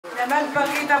Naman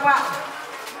pagkita pa.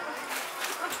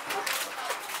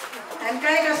 And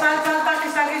kaya kasal-salta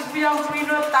kisagis biyang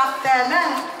pino top 10 eh.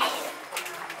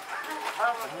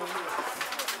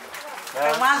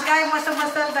 Mas kaya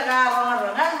masa-masa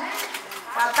taga-arong-arong eh.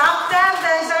 Top 10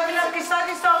 dahil sabi ng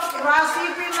kisagis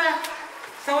irahsih pina.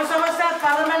 Sama-sama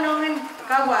para manungin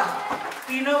kawa.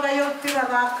 Pino kayo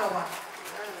tirarak kawa.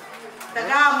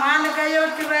 Taga-aman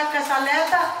kayo tirarak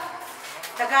kasaleta.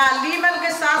 Taga-liman ke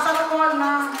sasarapon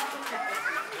na.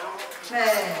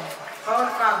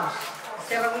 Kauno Koahs.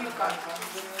 Serawilkan.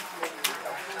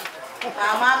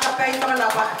 Tama ka pa ito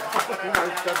kalapa.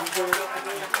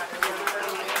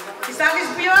 Isagis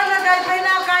piyon na kahit may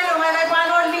nakayo. May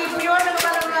paano li piyon na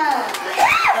naman na.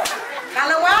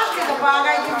 Kalawang kita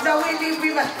bagay kung sa wili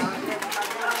piyon.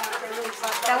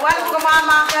 Tawal ko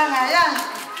mamaka nga yan.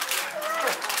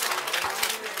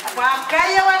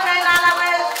 Pagkayawan kay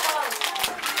nalawe.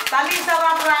 Tali sa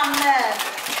rapram na.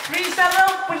 Prisa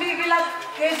lang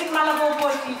puligilat kasi malabobo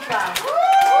kita.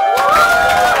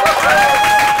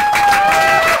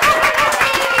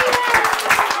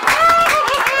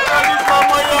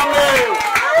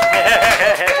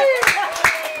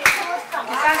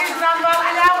 Isagis number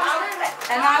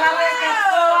 11. Nalawe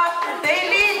kato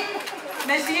daily.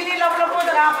 Mesini loplo po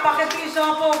daga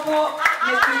paketiso po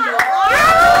mesino.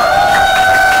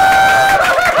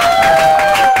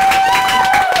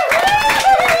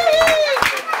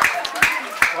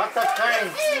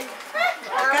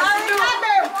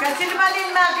 Kasi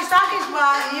malin na kisakis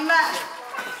ba ima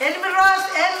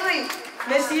Henry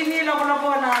mesini loplo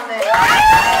po namin.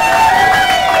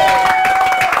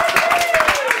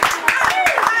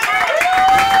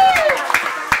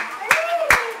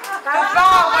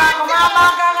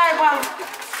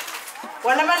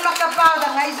 Wala man makapaw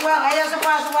da ngaiswa ngaya sa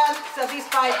paswan sa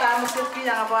dispay ta musuki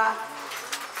nga ba.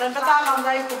 San patamang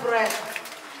dai kubre.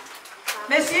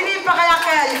 Mesini pa kaya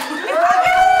kayo.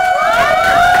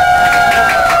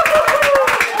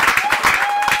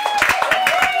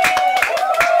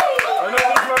 Ano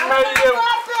ba ngayon?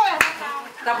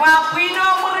 Tapa pino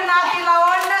mo rin natin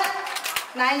lawon na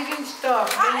 9 store.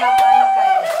 Hindi na paano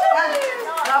kayo.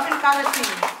 Robin Kalasin.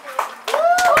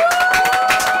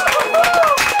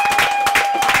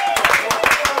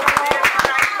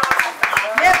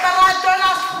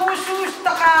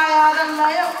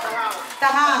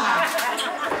 Tangan.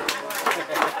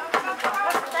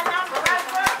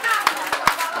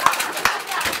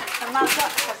 Masa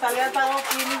kasalian tahu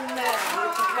pining na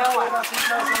kawan.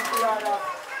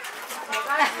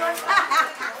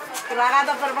 Kira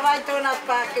kata perpera itu nak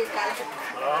pakai kan.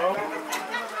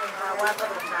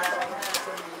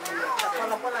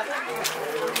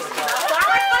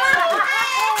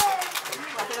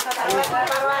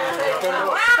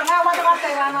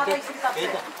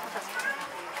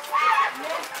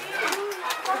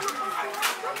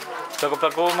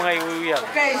 Cakap aku mga iuyan.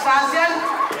 Okay, sasyan.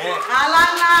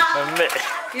 Alang na.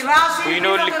 Irahsih.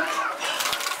 Pinulik.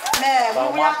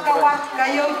 Buyak kawat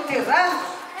kayo tira.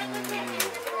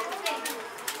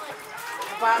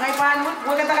 Panay panut,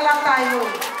 huwag ka tagalak tayo.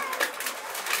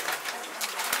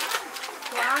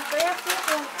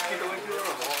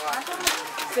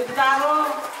 Sebetaro,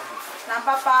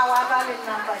 nampak pawatalin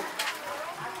nampak.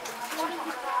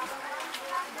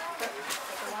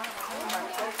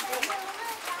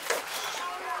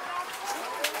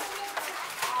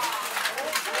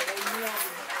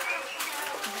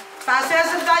 Saya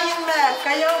sedayin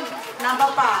kayo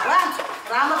nampak pa,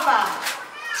 rama pa.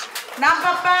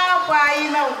 Nampak pa,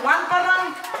 why na one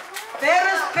parang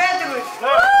Peres Pedro.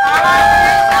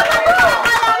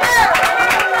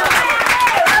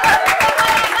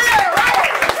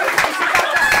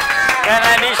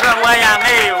 Karena ini semua yang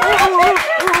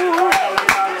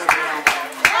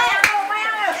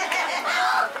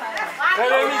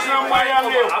Karena ini semua yang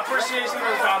appreciation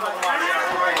is down the line.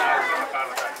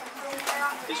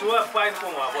 It's what fight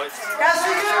for my boys. Kasi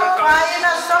yung why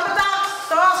na something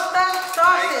sausage.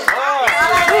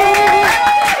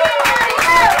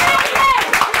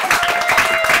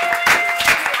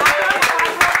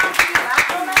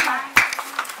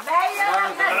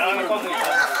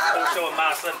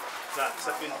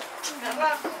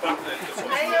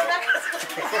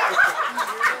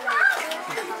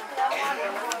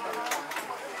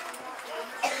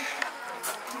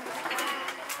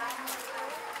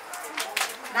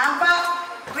 Nampak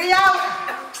Riau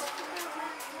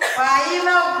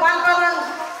Paino Wanparang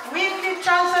Windy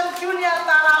Johnson Jr.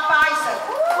 Tarapai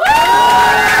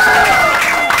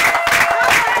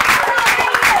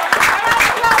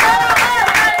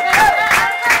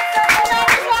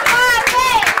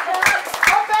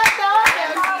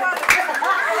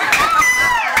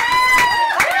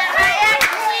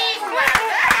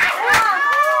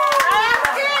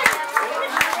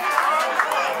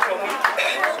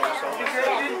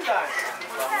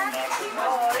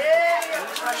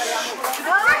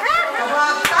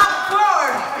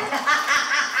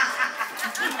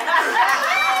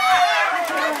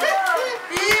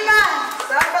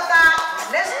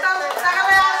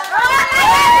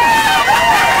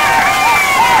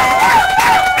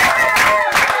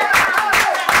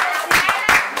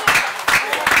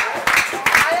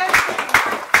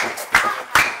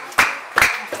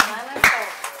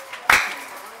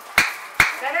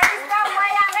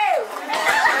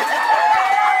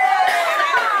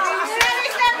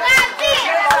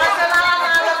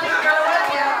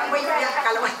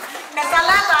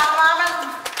Kasalan ramen.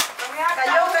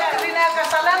 Kayo ketrina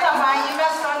kasalan ramai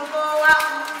mes sonko wa.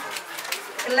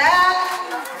 Glad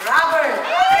rubber.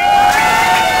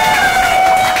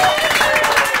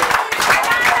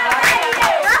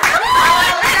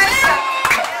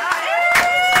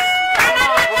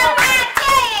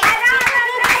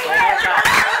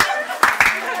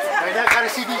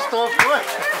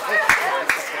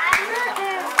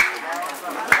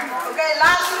 Okay,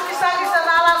 langsung bisa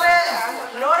nalame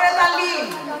Lore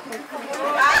Tali.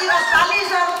 Ayo Tali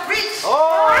sa bridge.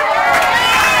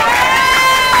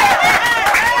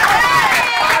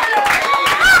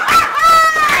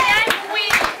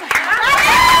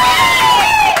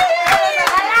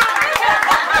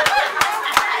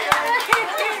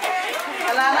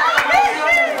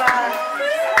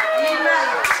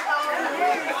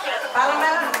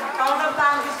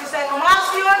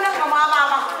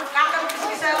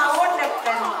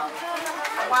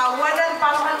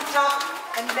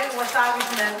 And then wasabi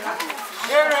nanta.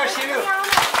 Irahsih.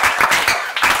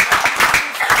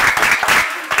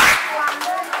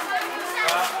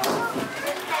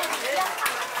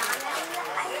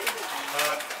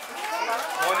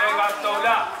 Muna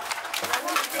tola.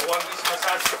 Ewan di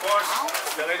esahsi kos.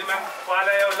 Dengan ini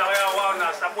pala yang lagi awal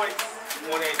nasta boy.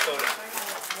 Muna tola.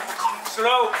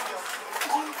 Slow.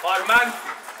 Orman.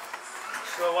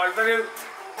 So walberi.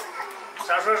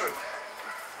 Sasur.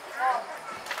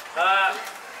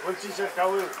 Welsihter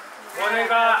Kaun. Muna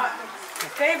ka.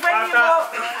 Kay bani mo,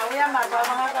 awya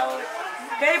mga kau.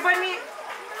 Kay bani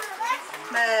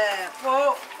me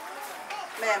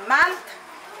man.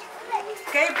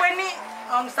 Kay bani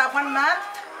ang sapan man.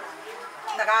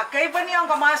 Naka kay bani ang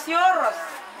kamasyoros.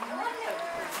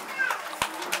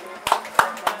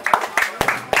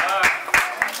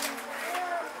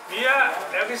 Mia,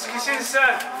 lagi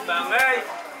sekisinsan, bangai,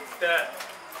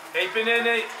 kay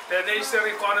pinene,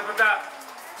 naiseri kono peta,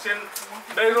 sin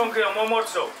bayrong kaya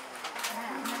momotso.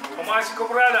 Kumasi ko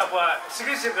prada pa,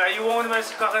 sikisika, iwon may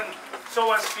sikakan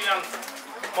sowas piyang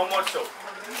momotso.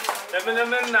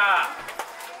 Namin na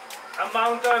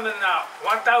amount namin na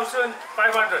 1,500.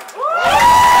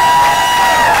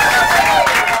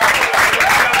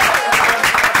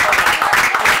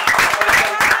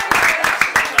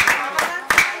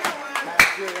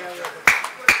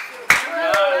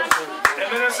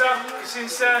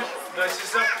 Sinsan,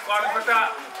 bersisap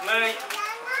kualipata ngai,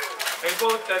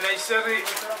 ikut naiseri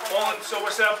on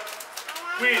sowasap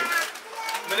queen,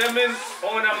 menemin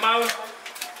on amount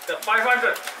the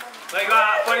 500. Ngai ka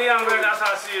apa yang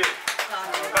berasasi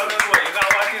Kauno Koahs, ngai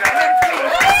awati dah.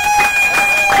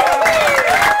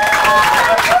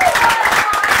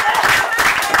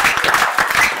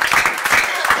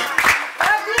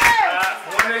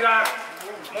 Mereka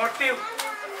motif.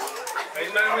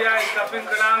 Kailan mo yan ikapin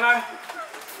Kelahngen,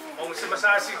 ang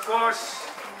esahsi kos,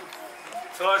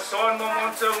 so son mo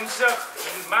monsa unsak,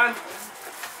 man,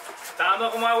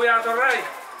 tama kumawi ato ray,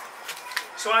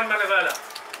 soan malagala.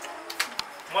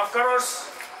 Makaros,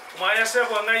 umayasa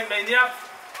ko ngay mainyak,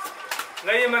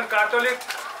 ngay man Katolik,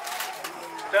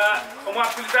 da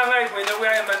kumapilta ngay,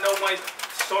 pinawiay man daw may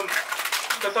son,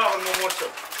 totoo mo monsa.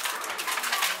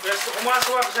 Yes,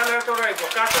 kumaswa sa lato ray ko.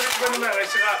 Katolik ba naman ay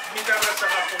saka minta na sa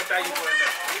kaputay ko na.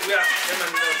 Kuya, naman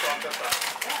daw ko ang tata.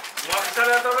 Sa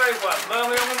lato ray ko,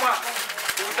 mga yung uma,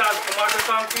 utag,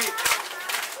 kumatotang ki,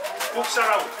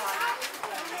 kuksaraw.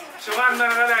 Sukan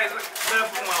na nakalay, na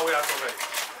pumawi ato ray.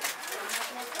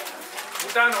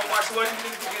 Utan, umaswa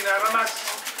din ginaramas.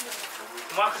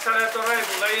 Sa lato ray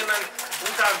ko, ngayon ang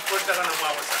utan, punta ka ng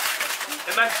mawasa.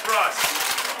 Eman cross.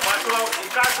 Masuk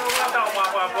ikaso lang daw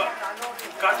mapapa.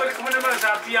 Katolik mo naman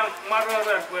sabi ang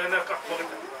mararan ko na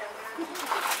kakpagta.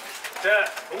 Sa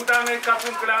utang ay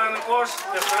kapung Kauno Koahs,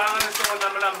 sa Kelahngen ito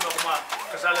na malam na kuma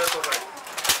kasala ito rin.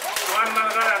 Tuhan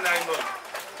managaran na ito.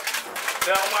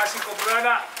 Sa umasi ko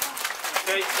brada,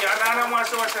 sa iarana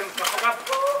masawasan kakakap,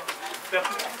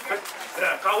 sa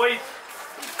kawait,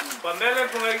 pamela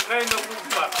ko ngayon na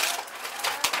bugba.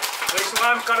 May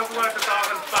suhan karakuha at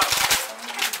tatawakan pa.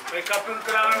 May kapung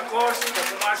Kauno Koahs, na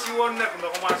kumasiwon na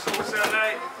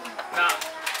kumasusanay na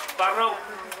paraw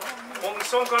kung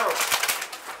songkaro.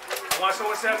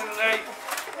 Kumasusan ngay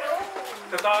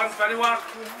tatawakan paniwak,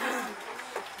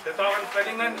 tatawakan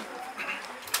paningan.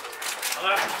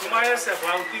 Ang kumaya sa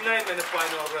bautingay may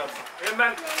napaanoram.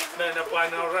 Eman may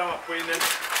napaanoram ako yun.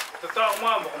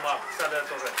 Tatawa mo kumakasala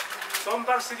ito rin. So ang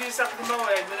pagsigisak mo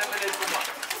ay minamalit mo.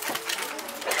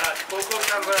 At kukos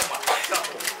ng rama.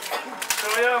 Sako. So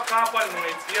ayaw kapal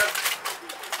mga itiyag.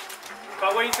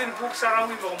 Kawaitin buk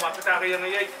sarawin mo kumapita kaya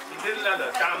ngayay. Hindi nila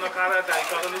tama kara tayo.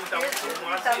 Kakanin tayo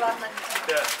kumasi.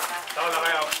 Tao lang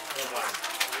kayo kumasi.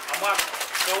 Amak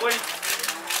kawai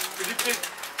Pilipin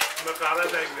makara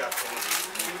da iga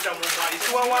kita mo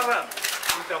maisuawaran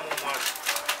kita mo mas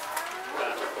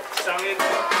sangin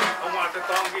ang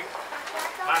matatanggi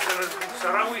masalah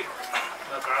sarawi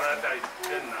makara da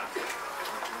denna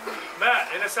ma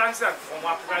ina sansan mo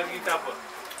mapakal kita pa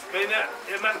kaya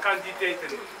eman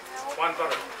candidate wan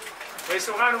para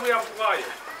besokan wi apukai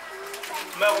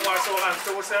ma umasokan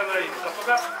tuusan ay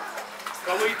kapag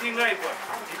kawai tingay pa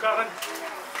ikakan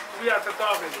wi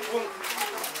atatangin kung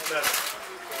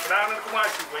Kelahngen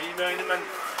komwahsih, ini man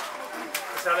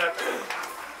salat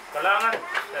Kelahngen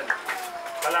dan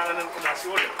Kelahngen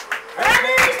komwahsih oleh.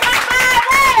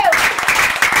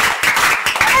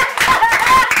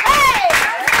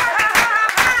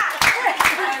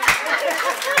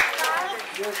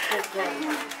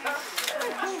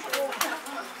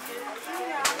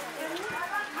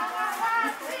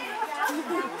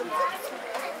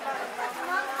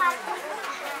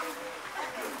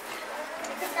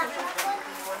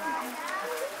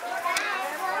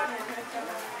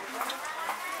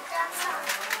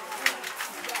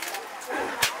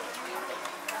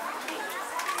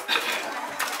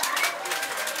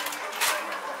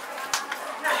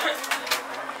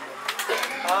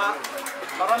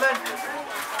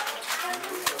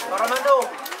 Paraman do.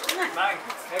 Bang,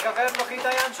 mereka kaya makita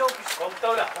yan showcase.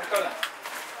 Komtaw lang.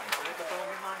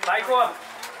 Taiko.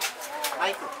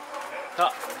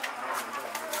 Tak.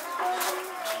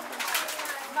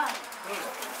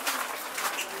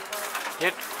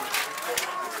 Hit.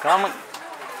 Kamu.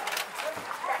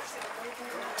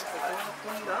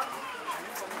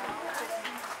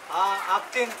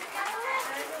 Acting.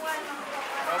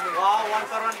 Wow, one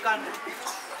paran kan.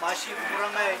 Masih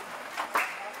kurang ay.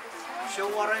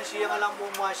 Shawaran siya nga lang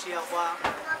mwahsih ako.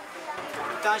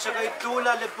 Ita siya kay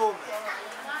tula lepom.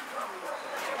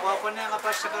 Ako na nga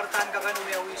pas sa kartan ka kanu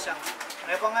may awisang.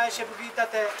 Ay pa nga siya bugita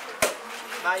te.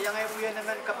 Kaya nga buya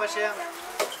naman kapasyang.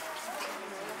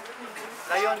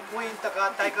 Lion Queen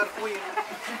taka Tiger Queen.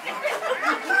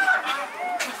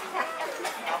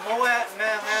 Amoe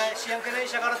nga siyang kanay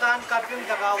sa kartan kapyung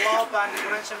taka wow pan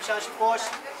kuran sa post.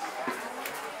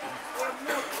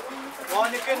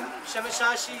 Wanikin sa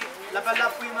esahsi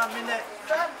lapelap mine.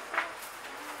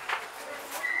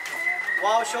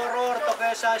 Wow soror to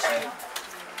kay esahsi.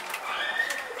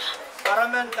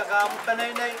 Paramen taga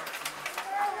panay nay.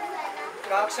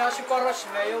 Kaksasi koros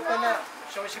mayo pana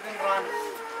so sikin ran.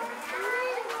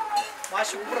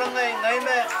 Masuk kurang ngay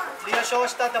me dia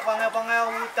sosta ta panga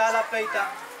utala peita.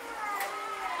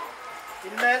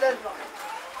 Inmelal.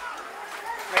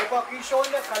 May pakisyon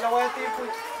na kalewehdi pu.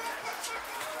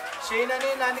 Sina ni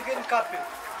nanikin kapin.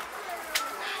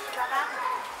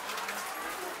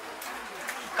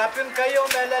 Kapin kayo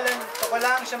melalan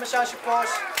tokolang sa esahsi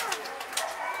pos.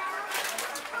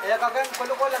 Kagan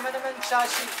kulukol naman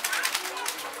esahsi.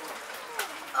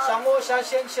 Sango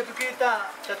esahsi sa bukita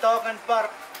tatawagan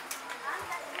park.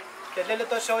 Kedele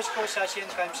to sos po esahsi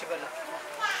kaim sibala.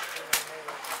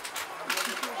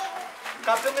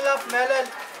 Kapin lap melal.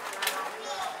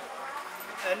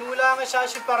 Anulang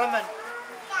esahsi paraman.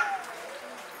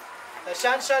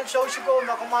 Sansal sosiko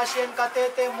makumahsih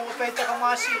katete mo peta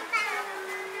kumahsih.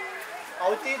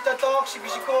 Auti tatok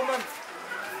sigisiko man.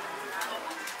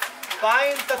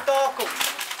 Pain tatoko.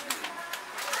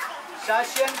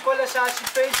 Sasian ko la esahsi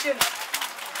patient.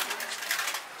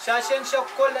 Sasian siya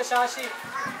ko la esahsi.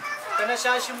 Kana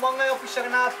esahsi mga opisar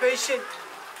na patient.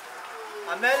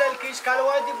 Amelal kis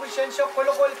kalewehdi po siya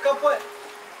kolokol kapo.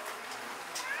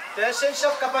 Tesen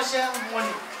siya kapasyang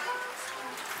moni.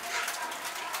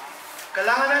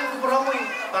 Kelahangen kubramoy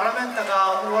paramen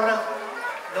taga uwarak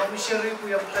domisiri po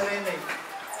yung tanenay.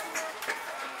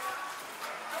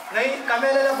 Nay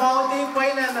kamera la bawdi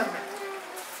painan.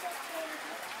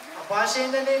 Apasay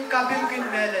na ni kabim kin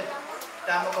melan.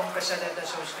 Tama kong kasalada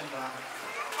sa uskan ba.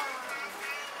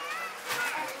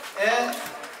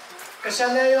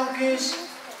 Kasala yung kis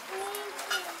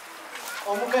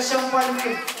umugasang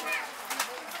palkin.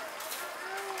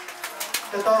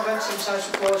 Tatawagan sa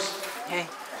esahsi pos.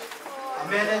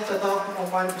 Amen. Tatawa po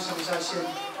kung paano sa esahsi.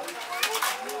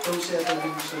 Ito siya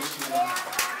tabing sosial.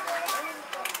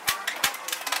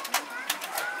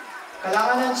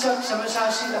 Kelahngen sa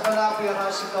esahsi lapelap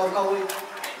irahsih kau.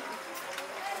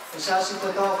 Esahsi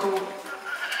tatawa ko.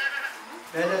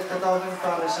 Amen. Tatawagin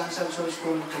para sa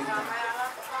sosial kita.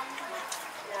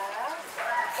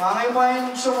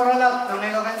 Pangayon sumaralat ng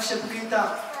ngayon sa bukita.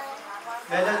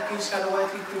 Amen. Kis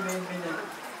kalewehdi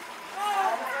minute.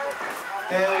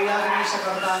 Kaya iyan niya sa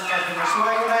kartaan ka.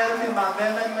 Pinasuhay ko na yun,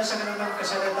 memen masagal ng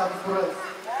kasalita puro.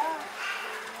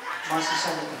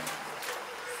 Masasalita.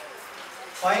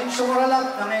 Paing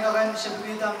sumuralap na may kakain sa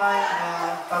bukita kay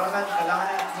parakan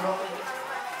Kelahngen Kurong.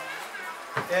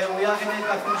 Uya kini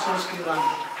kapung soskiran.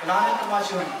 Kelahngen Koahs.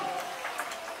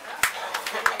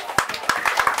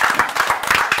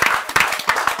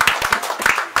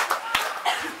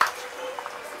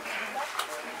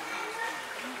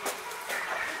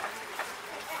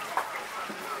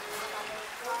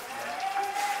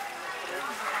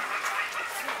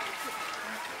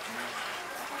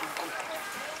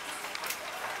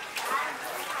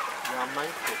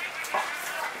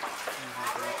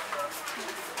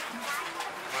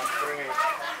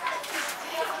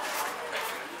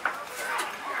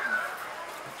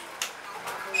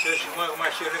 Semua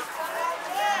masyarakat,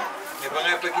 memang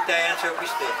apa kita yang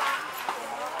sebiste,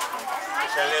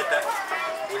 misalnya tak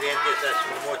boleh desa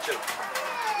semua macam,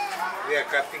 dia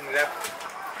kaping lap,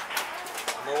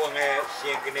 mau ngai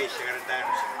siang kena sekarang,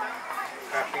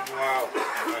 kaping wow,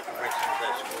 aku macam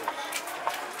dah semua.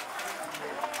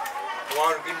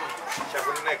 Wargin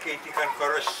sebelumnya kita kan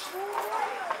koros,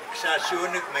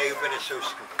 sasunik mayu pada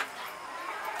sosku.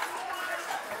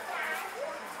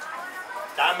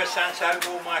 Tama sansal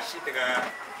mo masih tega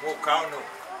mo kauno,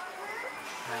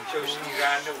 so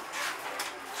sinigano.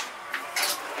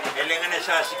 Elengan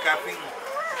esahsi kaping,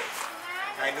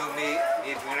 kaino mi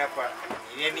mengapa?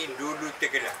 Ini dulu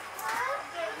tegela.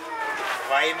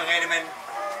 Why mengenai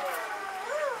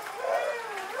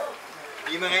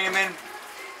di mengenai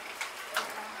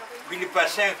bili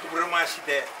pasang kubur masih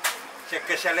deh,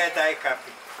 sekesalah dah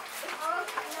kaping.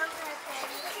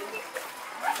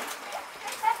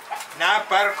 Na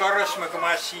par koros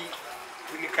magmasi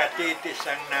pilikatete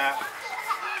sang na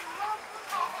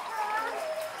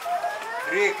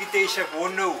rekite sa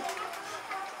bono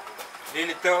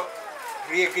lilito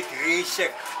rekit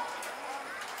risek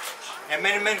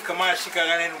emen kamasi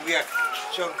kaganen wiak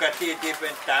son katete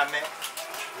pentame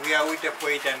wia uita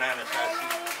poita nana sasi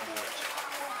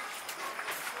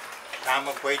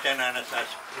tama poita nana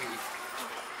sasi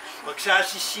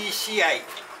magsasi sisiay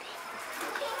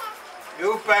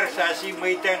Upar sasi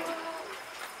maitang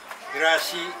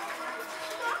irahsih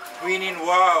winin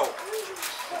wow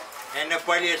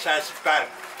enapali sasi par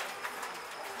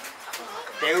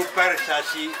te upar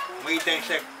sasi maitang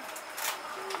sak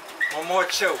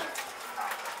momotso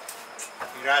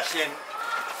irahsih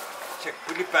sak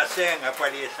pulipaseng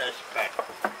apali sasi par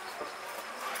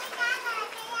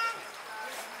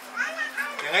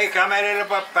Yang kamera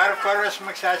lepas par koros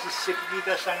magsasi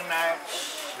sekita sang na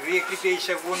Rekite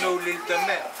sa kuno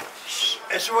liltame.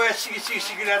 Eswa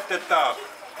sigilat tetap.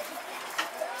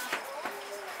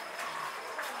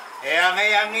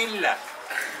 Angin la.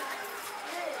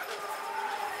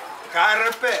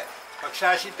 Karpe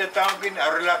pagsasi tetangkin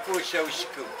arlapo sa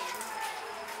usku.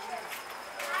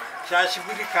 Sasi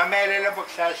bili kamera la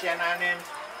pagsasi ananen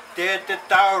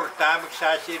tetawr ta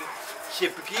magsasi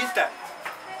sipkita.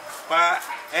 Pa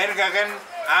ergagan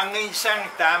angin sang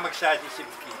ta magsasi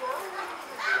sipkita.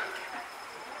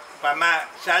 Pama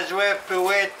sazwe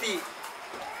peweti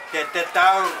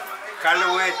tetau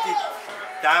kalewehdi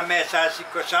dame esahsi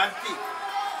kosanti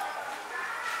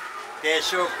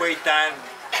teso koitan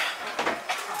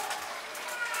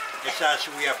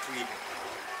esahsi uya puida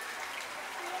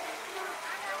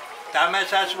dame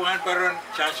esahsi wan peron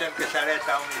sansen kesale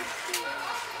tahun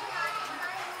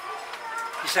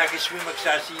kisah kiswi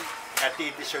magsasi kati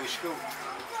di sosku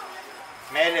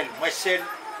melel mesel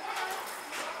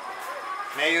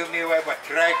Mayo mi wa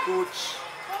dry goods,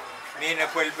 mi na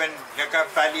pulban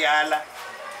nakapali ala.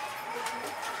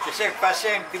 Tesek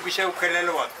paseng di bisa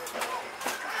ukalalawag.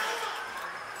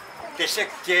 Tesek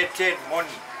jet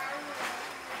money.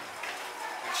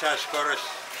 Sas koros.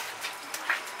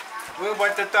 Wi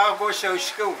bata tao ko sa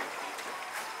school.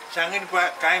 Sangin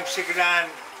pa kaim siglan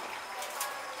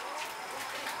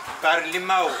par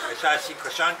limaw esahsi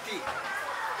kosanti.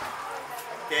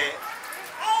 Te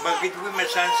magitwi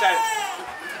masansal.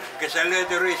 Kesalahan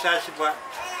dari esahsi pa,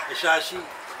 esahsi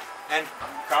and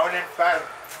Kaun Lapelap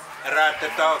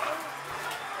ratatok.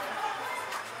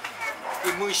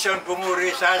 Imuison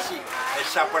penguri esahsi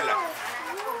esapala.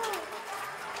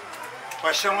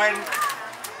 Pasangan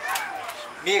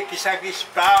mi kisagis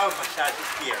pao esahsi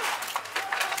kia.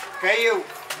 Kayo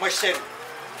mesin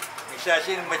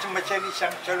esahsi macam-macam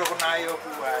isang salokunayo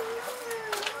buat.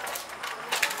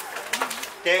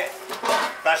 Te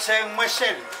pasang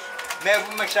mesin.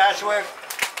 Mebu magsaswa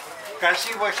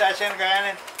kasi magsasan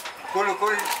kanan kul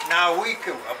na wiko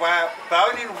apa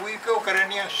paunin wiko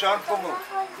karena yang son pomo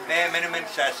menemen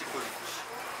sasi kul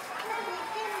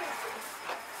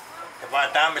apa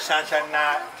tam sansan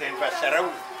na ten pasarau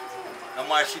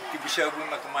amasih bisa bu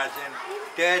makamasen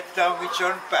te tam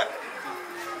son par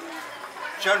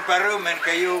Son baru men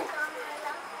kayu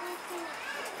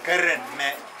keren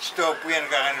me stop yang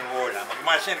kakan bola.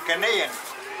 Masin kenayan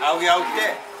au te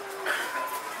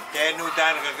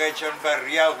nudan kagai son bar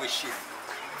riau kusi.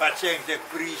 Pasang te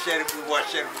freezer bu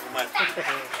washer bu mat.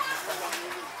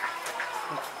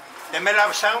 Te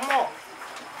melap samo.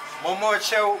 Momo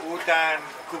sau udan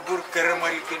kubur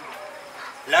keramalikin.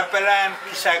 Lapelan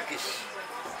kisakis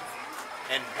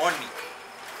and money.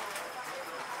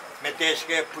 Metes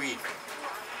ke puit.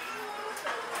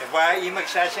 Ba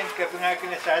imagsasin ka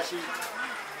pingakin esahsi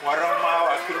warong mau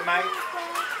Hagilmai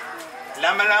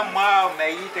lama mau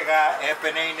mai tega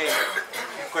epenai nei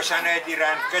kosana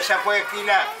diran kesapoe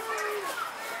kila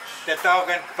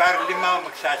tetokan par lima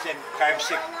magsasin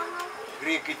kaimsik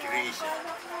rikit risa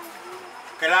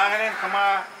Kelahngen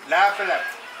Kauno Lapelap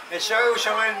eso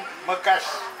usangan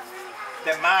makas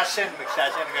temasen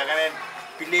magsasin kakanen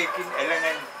pilikin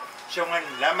elangan songan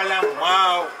lama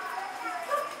mau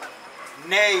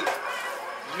nei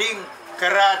ling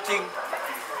karating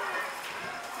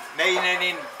nei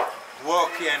nanin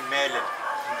wokian melen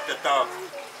tetok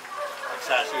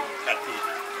sasin kati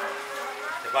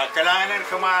ba Kelahngen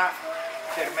Kauno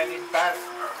cermenin par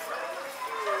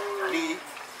li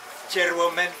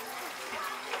chairwoman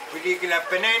pili kila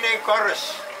penene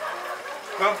koros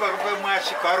kompa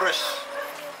masih koros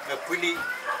na pili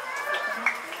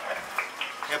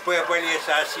apa li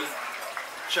esahsi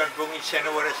son bungi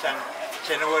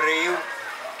senawarayu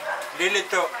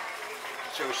lilito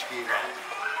sauskira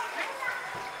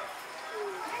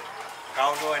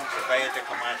kaunuan supaya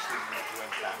terkemasi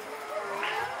tuan lang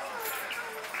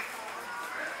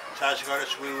sa siguro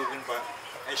suwiwagin pa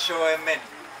SOMN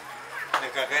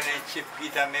nakakanan chip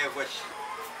kita megos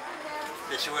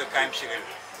desuwe kaim sigal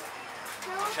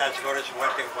sa siguro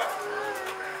suwate pa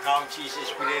kaun cheese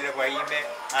pilela pa ime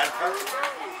alpha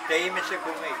taime sa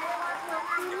kumay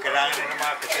Kelahngen na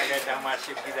mga kasalat ang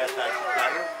masip kita sa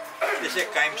taro. Kasi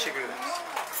kaim sigla.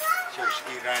 So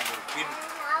skiran pin.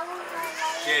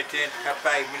 Jeten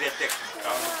kapay miletek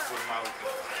Kauno Koahs.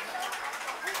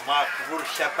 Mga kubur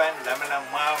siapan lama lang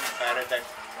mau karadag.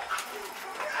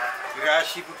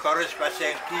 Irahsih koros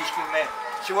pasang kiskin me.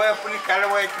 Suwa puli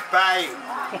kalewehdi payu.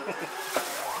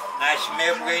 Nas me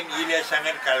bukan ilia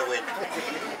sangat kalewehdi.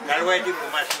 Kalewehdi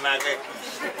mas maga kis.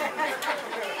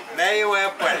 May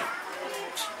wapal.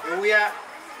 Uya,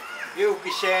 you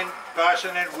kisen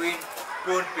person and win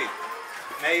punpi.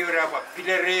 Na yuraba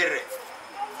pilarere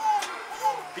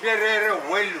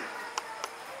welu.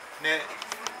 Ne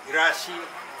irahsih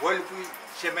welu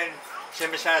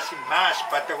semesasi mas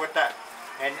patakota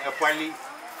and apali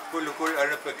kulukul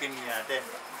ala pekiniaten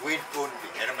win punpi.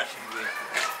 Era masin win.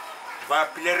 Ba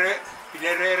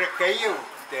pilarere kayu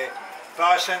te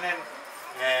person and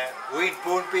win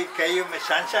punpi kayu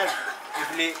mesansal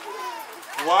ibli.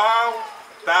 Wow,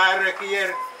 para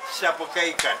kier sa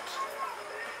pakaikat.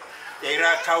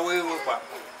 Tera kawewu pa.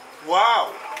 Wow,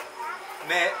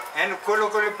 me en kulo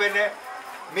pene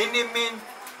minimin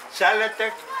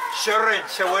salatek soren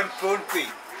sa 1.p.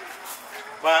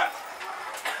 Ba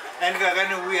en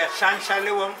gagano wiya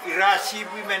sansalewang irahsih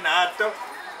men ato.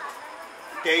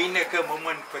 Teine ke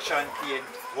momen pesantien.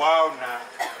 Wow na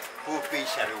pupi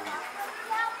sarawi.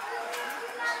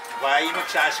 Ba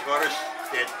imagsasi koros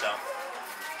teta.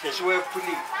 Sesuai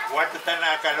puli, waktu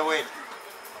tanah kalawet,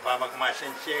 apa magmasan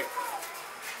siya,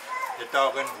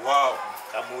 tetakan wow,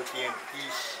 kamu tiang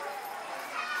kis,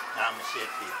 nama siya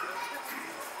itu.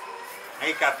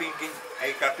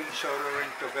 Ay kaping sororin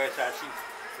to esahsi,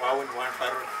 wawon wan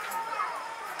paron.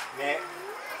 Ne,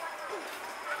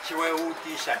 siwa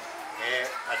utisan,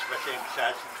 aspasya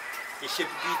esahsi, isip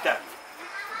kita,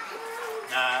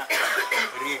 na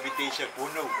ribiti sa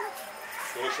puno.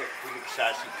 Desa kulik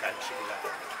esahsi kan sila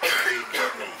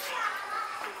desa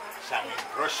sang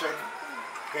roson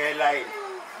kelai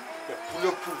ke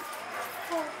pulau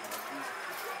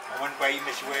awan pai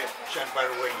meswe san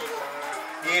parwani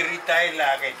ni ritai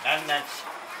lagi nanan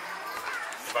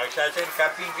bangsa sen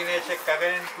kaping kene se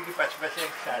kaganen kuli pas-pasen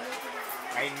sas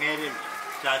ai merel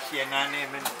sasi nane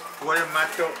men wal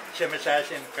mato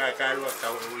semesasen kakalwa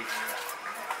kauno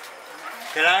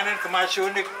Kelahngen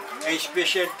kemasunik a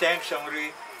special thanks ang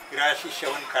irahsih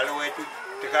sa kalewehdi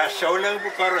teka saulang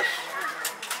bukaros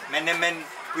menemen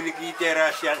pulikite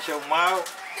irahsihan sa mau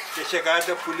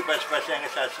sesegado puli pas-pasang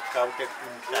esahsi kautek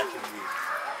sasin wi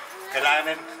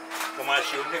Kelahngen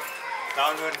kemasunik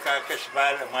kaunuan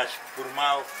kakasbal mas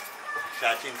purmau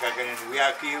sasin kaganen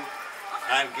wiakiu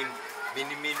angin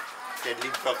minimin te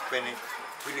limpak pene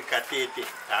pulikatete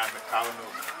tame kauno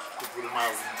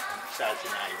purmau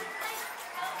sasin ayin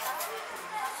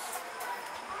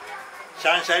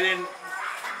Sansalin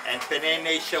En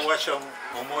penene isa wasong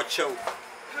momotso.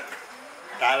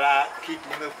 Tala kit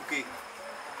lima puki.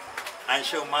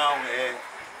 Anso maong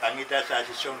pangita sa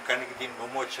sison kanikitin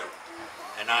momotso.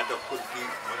 En ato kulki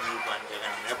moniupan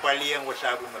dengan Nepali yang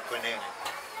wasabu makonengan.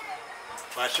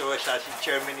 Paso esahsi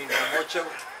chairman in momotso.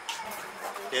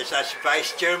 Esahsi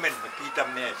vice chairman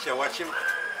makitam ne sa wasim.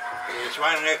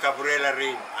 Swan ngai Cabrera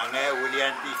rin ang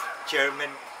Willianti chairman.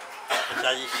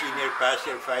 Esahsi senior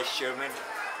pastor vice chairman.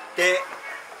 Te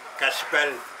kaspel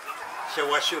sa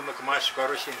wasu magmas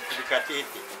korusin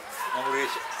klikatiti mamuris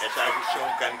esahsi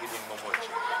song kan gidin momotso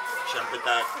san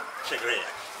petak segreya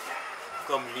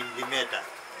kom limeta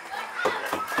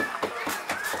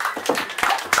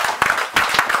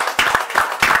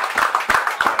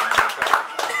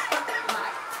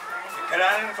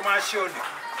Kelahngen kemasyon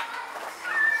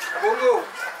bungo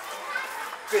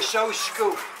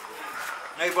kesausko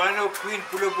ngai bano queen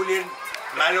pulo-pulin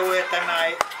malawetan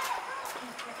nai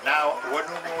now, what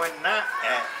na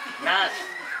nas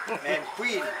and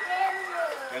queen.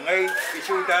 And I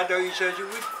issue that is as you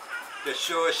would the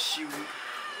sauce you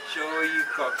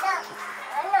cook.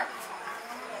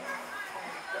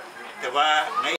 The